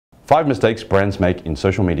5 mistakes brands make in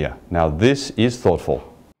social media. Now this is thoughtful.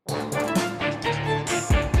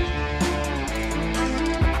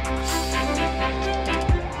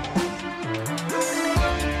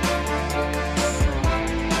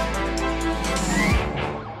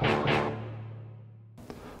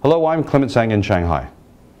 Hello, I'm Clement Tsang in Shanghai.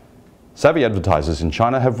 Savvy advertisers in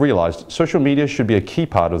China have realized social media should be a key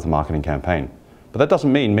part of the marketing campaign. But that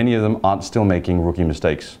doesn't mean many of them aren't still making rookie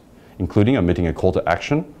mistakes, including omitting a call to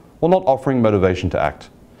action or not offering motivation to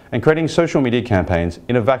act, and creating social media campaigns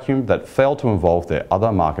in a vacuum that fail to involve their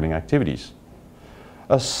other marketing activities.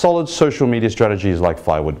 A solid social media strategy is like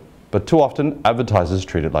firewood, but too often advertisers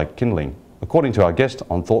treat it like kindling, according to our guest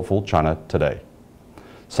on Thoughtful China Today.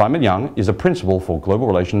 Simon Young is a principal for global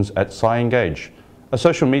relations at SciEngage, a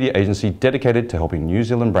social media agency dedicated to helping New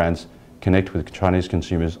Zealand brands connect with Chinese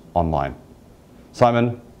consumers online.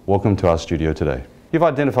 Simon, welcome to our studio today. You've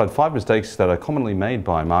identified 5 mistakes that are commonly made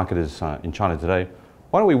by marketers in China today.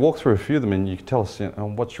 Why don't we walk through a few of them and you can tell us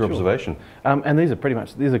what's your observation? And these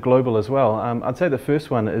are global as well. I'd say the first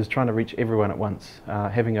one is trying to reach everyone at once,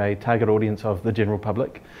 having a target audience of the general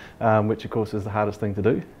public, which of course is the hardest thing to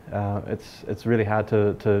do. It's really hard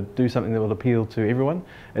to do something that will appeal to everyone.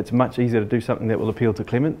 It's much easier to do something that will appeal to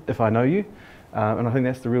Clement if I know you. And I think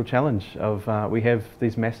that's the real challenge of we have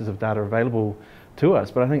these masses of data available to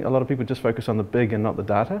us, but I think a lot of people just focus on the big and not the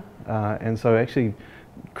data. And so actually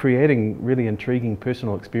creating really intriguing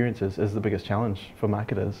personal experiences is the biggest challenge for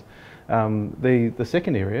marketers. The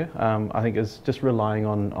second area, I think, is just relying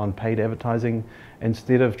on paid advertising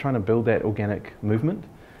instead of trying to build that organic movement.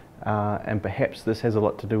 And perhaps this has a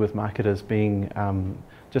lot to do with marketers being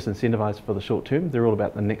just incentivized for the short term. They're all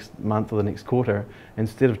about the next month or the next quarter,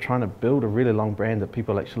 instead of trying to build a really long brand that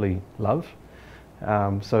people actually love.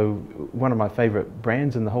 So one of my favorite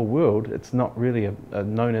brands in the whole world, it's not really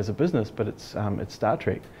known as a business, but it's Star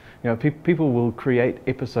Trek. You know, people will create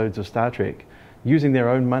episodes of Star Trek using their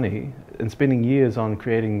own money and spending years on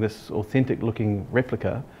creating this authentic looking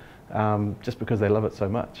replica just because they love it so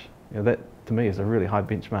much. You know, that to me is a really high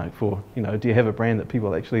benchmark for, you know, do you have a brand that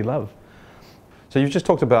people actually love? So you've just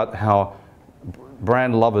talked about how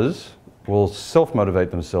brand lovers will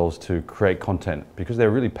self-motivate themselves to create content because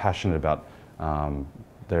they're really passionate about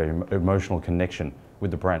their emotional connection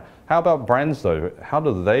with the brand. How about brands though? How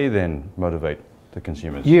do they then motivate the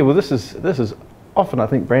consumers? Yeah, well this is often, I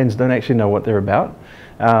think, brands don't actually know what they're about.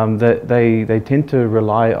 They tend to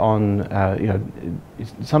rely on you know,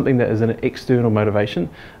 something that is an external motivation.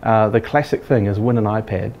 The classic thing is win an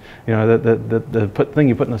iPad. You know, the thing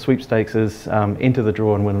you put in the sweepstakes is enter the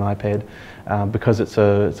draw and win an iPad because it's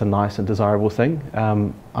a nice and desirable thing.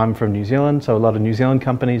 I'm from New Zealand, so a lot of New Zealand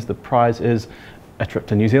companies, the prize is a trip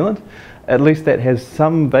to New Zealand. At least that has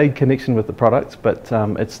some vague connection with the products, but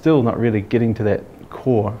it's still not really getting to that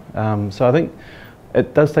core. So I think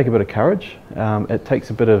it does take a bit of courage. It takes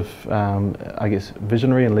a bit of, I guess,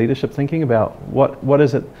 visionary and leadership thinking about what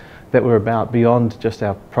is it that we're about beyond just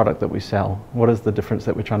our product that we sell. What is the difference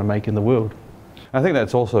that we're trying to make in the world? I think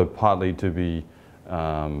that's also partly, to be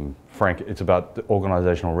frank, it's about the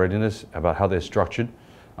organizational readiness, about how they're structured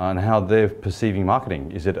and how they're perceiving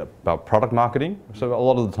marketing. Is it about product marketing? So a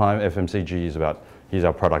lot of the time FMCG is about, here's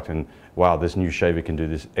our product and wow, this new shaver can do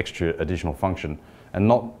this extra additional function. And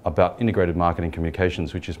not about integrated marketing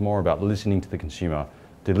communications, which is more about listening to the consumer,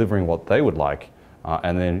 delivering what they would like,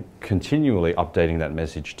 and then continually updating that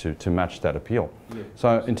message to match that appeal. Yeah.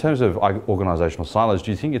 So in terms of organizational silos, do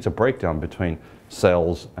you think it's a breakdown between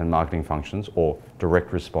sales and marketing functions or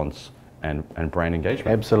direct response and brand engagement?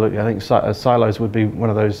 Absolutely. I think silos would be one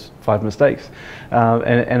of those 5 mistakes.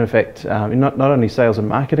 And in fact, not only sales and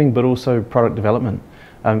marketing, but also product development.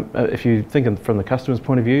 If you think from the customer's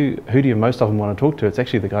point of view, who do you most often want to talk to? It's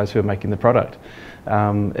actually the guys who are making the product.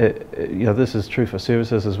 You know, this is true for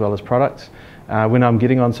services as well as products. When I'm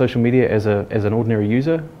getting on social media as an ordinary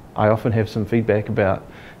user, I often have some feedback about,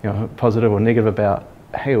 you know, positive or negative about,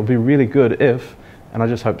 hey, it would be really good if, and I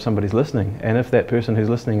just hope somebody's listening. And if that person who's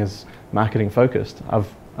listening is marketing focused,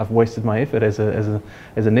 I've wasted my effort as a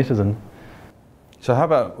netizen. So how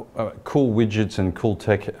about cool widgets and cool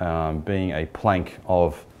tech being a plank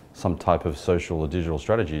of some type of social or digital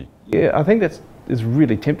strategy? Yeah, I think that's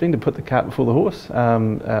really tempting to put the cart before the horse.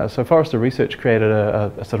 So Forrester Research created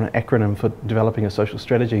a sort of an acronym for developing a social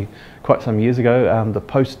strategy quite some years ago, the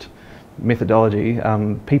POST methodology.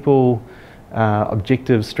 People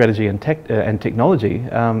objectives, strategy and technology,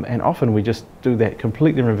 and often we just do that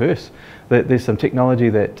completely in reverse. There's some technology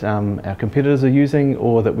that our competitors are using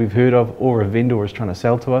or that we've heard of, or a vendor is trying to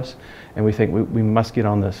sell to us, and we think we must get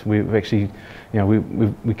on this. We've actually,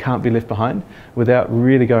 we can't be left behind without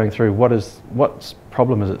really going through what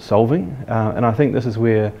problem is it solving, and I think this is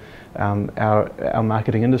where our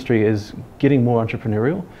marketing industry is getting more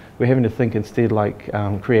entrepreneurial. We're having to think instead like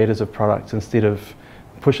creators of products instead of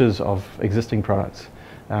pushers of existing products.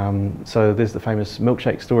 So there's the famous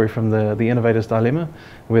milkshake story from the Innovator's Dilemma,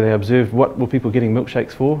 where they observed what were people getting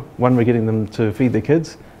milkshakes for. One were getting them to feed their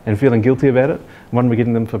kids and feeling guilty about it. One were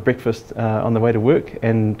getting them for breakfast on the way to work,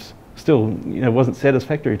 and still wasn't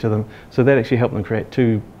satisfactory to them. So that actually helped them create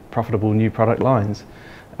 2 profitable new product lines.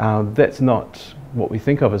 That's not what we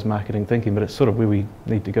think of as marketing thinking, but it's sort of where we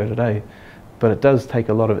need to go today. But it does take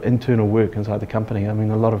a lot of internal work inside the company. I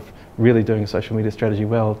mean, a lot of really doing a social media strategy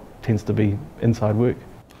well tends to be inside work.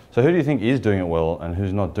 So who do you think is doing it well and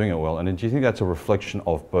who's not doing it well? And do you think that's a reflection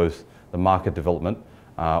of both the market development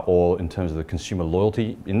or in terms of the consumer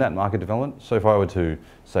loyalty in that market development? So if I were to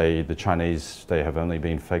say the Chinese, they have only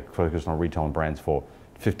been focused on retail and brands for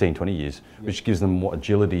 15, 20 years, which gives them more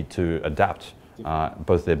agility to adapt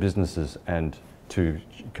both their businesses and to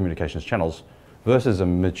communications channels, versus a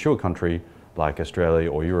mature country like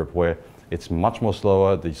Australia or Europe, where it's much more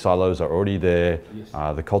slower, the silos are already there,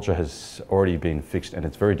 the culture has already been fixed, and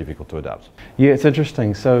it's very difficult to adapt. Yeah, it's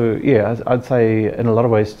interesting. So yeah, I'd say in a lot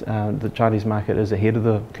of ways the Chinese market is ahead of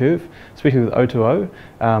the curve, especially with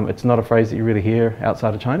O2O. It's not a phrase that you really hear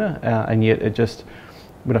outside of China, and yet it just,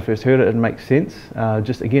 when I first heard it, it makes sense.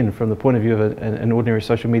 Just again, from the point of view of an ordinary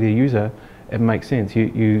social media user, it makes sense.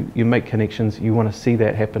 You make connections, you want to see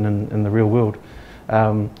that happen in the real world.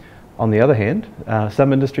 On the other hand,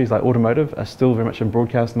 some industries like automotive are still very much in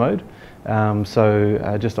broadcast mode.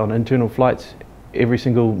 So just on internal flights, every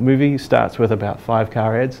single movie starts with about 5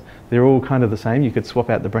 car ads. They're all kind of the same. You could swap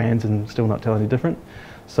out the brands and still not tell any different.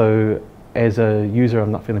 So as a user,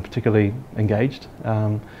 I'm not feeling particularly engaged.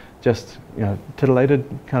 Just titillated,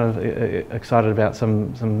 kind of excited about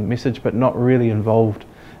some message, but not really involved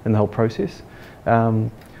in the whole process.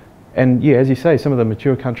 And yeah, as you say, some of the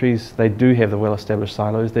mature countries, they do have the well-established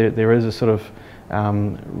silos. There is a sort of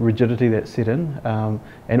rigidity that's set in,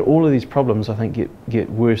 and all of these problems, I think, get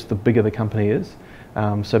worse the bigger the company is.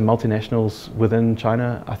 So multinationals within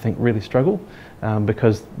China, I think, really struggle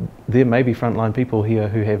because there may be frontline people here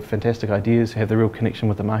who have fantastic ideas, who have the real connection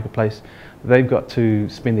with the marketplace. They've got to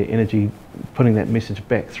spend their energy putting that message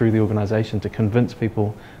back through the organisation to convince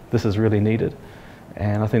people this is really needed.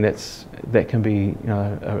 And I think that can be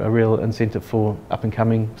a real incentive for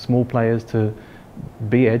up-and-coming small players to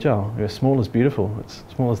be agile. Small is beautiful. It's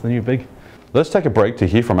small is the new big. Let's take a break to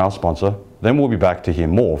hear from our sponsor. Then we'll be back to hear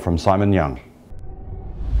more from Simon Young.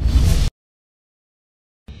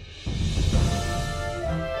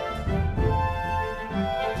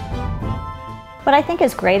 What I think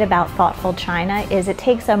is great about Thoughtful China is it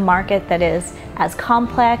takes a market that is as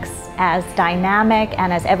complex, as dynamic,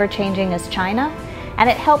 and as ever-changing as China, and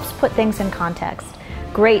it helps put things in context.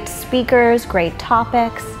 Great speakers, great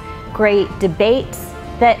topics, great debates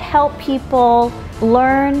that help people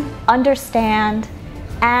learn, understand,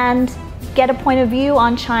 and get a point of view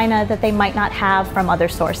on China that they might not have from other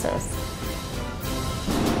sources.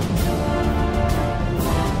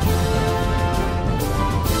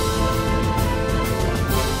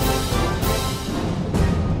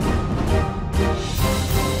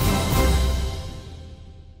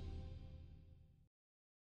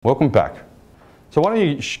 Welcome back. So why don't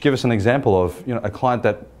you give us an example of a client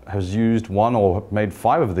that has used one or made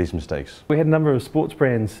 5 of these mistakes? We had a number of sports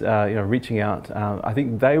brands reaching out. I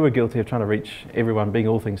think they were guilty of trying to reach everyone, being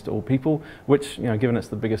all things to all people, which, given it's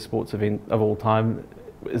the biggest sports event of all time,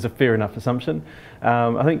 is a fair enough assumption.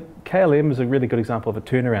 I think KLM is a really good example of a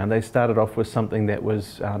turnaround. They started off with something that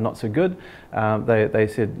was not so good. They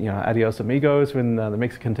said, adios amigos when the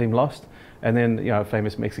Mexican team lost, and then a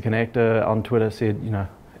famous Mexican actor on Twitter said,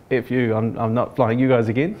 F you, I'm not flying you guys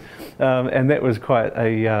again. And that was quite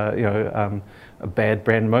a bad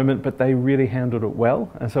brand moment, but they really handled it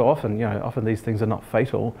well. And so often, often these things are not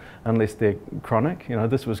fatal unless they're chronic.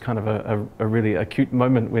 This was kind of a really acute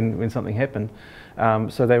moment when something happened.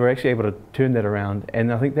 So they were actually able to turn that around,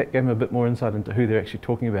 and I think that gave them a bit more insight into who they're actually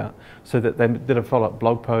talking about. So that they did a follow-up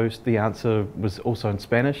blog post. The answer was also in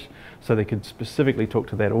Spanish, so they could specifically talk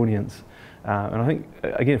to that audience. And I think,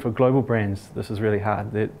 again, for global brands, this is really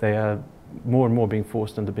hard. They are more and more being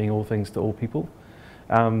forced into being all things to all people.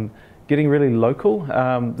 Getting really local,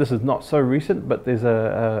 this is not so recent, but there's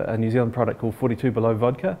a New Zealand product called 42 Below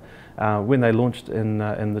Vodka. When they launched in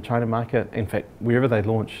the China market, in fact, wherever they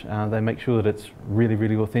launch, they make sure that it's really,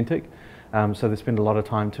 really authentic. So they spend a lot of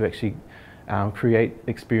time to actually create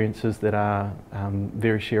experiences that are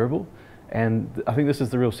very shareable. And I think this is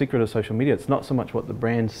the real secret of social media. It's not so much what the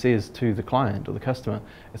brand says to the client or the customer,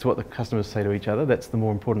 it's what the customers say to each other. That's the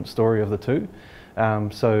more important story of the two.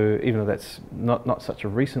 So even though that's not such a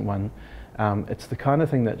recent one, it's the kind of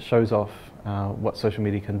thing that shows off what social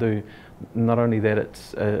media can do. Not only that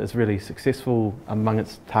it's really successful among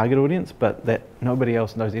its target audience, but that nobody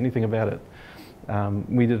else knows anything about it.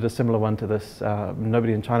 We did a similar one to this.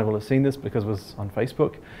 Nobody in China will have seen this because it was on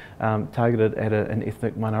Facebook, targeted at an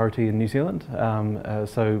ethnic minority in New Zealand.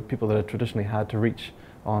 So people that are traditionally hard to reach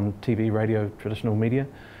on TV, radio, traditional media.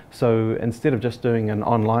 So instead of just doing an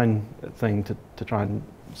online thing to try and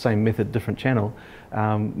same method, different channel,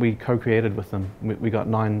 we co-created with them. We got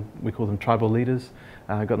 9, we call them tribal leaders,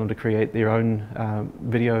 got them to create their own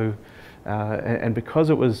video. And because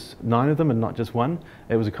it was 9 of them and not just one,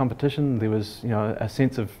 it was a competition. There was, a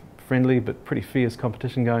sense of friendly but pretty fierce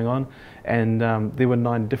competition going on, and there were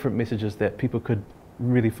 9 different messages that people could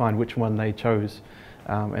really find which one they chose.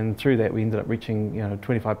 And through that, we ended up reaching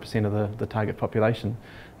 25% of the target population,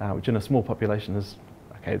 which in a small population is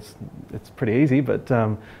okay. It's pretty easy, but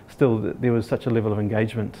still, there was such a level of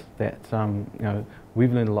engagement that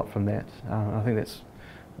we've learned a lot from that. I think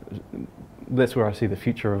that's where I see the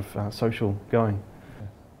future of social going.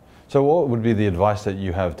 So what would be the advice that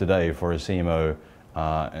you have today for a CMO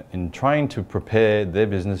in trying to prepare their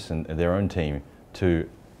business and their own team to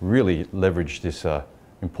really leverage this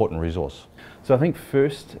important resource? So I think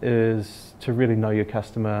first is to really know your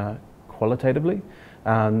customer qualitatively.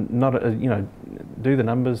 Not do the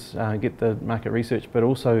numbers, get the market research, but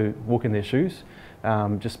also walk in their shoes.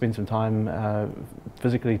 Just spend some time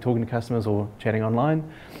physically talking to customers or chatting online,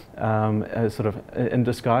 sort of in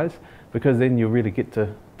disguise, because then you'll really get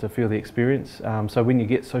to feel the experience. So when you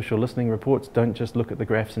get social listening reports, don't just look at the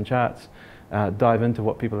graphs and charts, dive into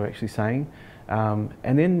what people are actually saying,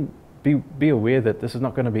 and then be aware that this is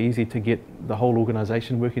not going to be easy to get the whole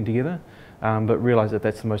organisation working together, but realise that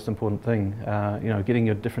that's the most important thing. Getting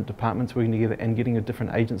your different departments working together and getting your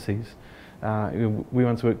different agencies. We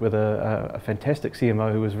once worked with a fantastic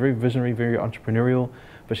CMO who was very visionary, very entrepreneurial,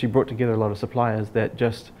 but she brought together a lot of suppliers that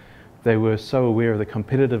they were so aware of the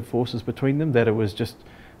competitive forces between them that it was just,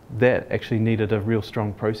 that actually needed a real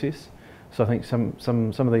strong process. So I think some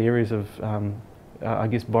of the areas of, I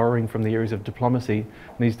guess, borrowing from the areas of diplomacy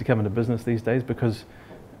needs to come into business these days, because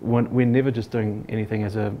we're never just doing anything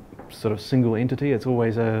as a sort of single entity. It's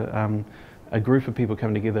always a group of people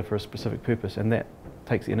coming together for a specific purpose, and that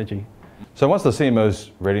takes energy. So once the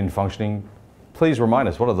CMO's ready and functioning, please remind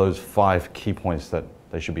us, what are those 5 key points that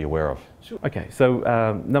they should be aware of? Sure. Okay, so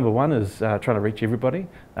number 1 is trying to reach everybody.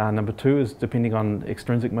 Number 2 is depending on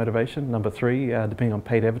extrinsic motivation. Number 3, depending on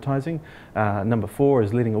paid advertising. Number 4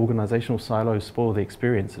 is letting organisational silos spoil the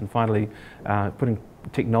experience. And finally, putting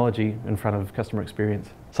technology in front of customer experience.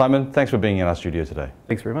 Simon, thanks for being in our studio today.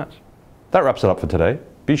 Thanks very much. That wraps it up for today.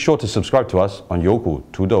 Be sure to subscribe to us on Youku,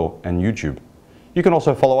 Tudou and YouTube. You can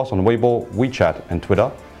also follow us on Weibo, WeChat and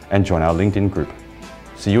Twitter, and join our LinkedIn group.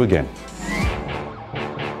 See you again.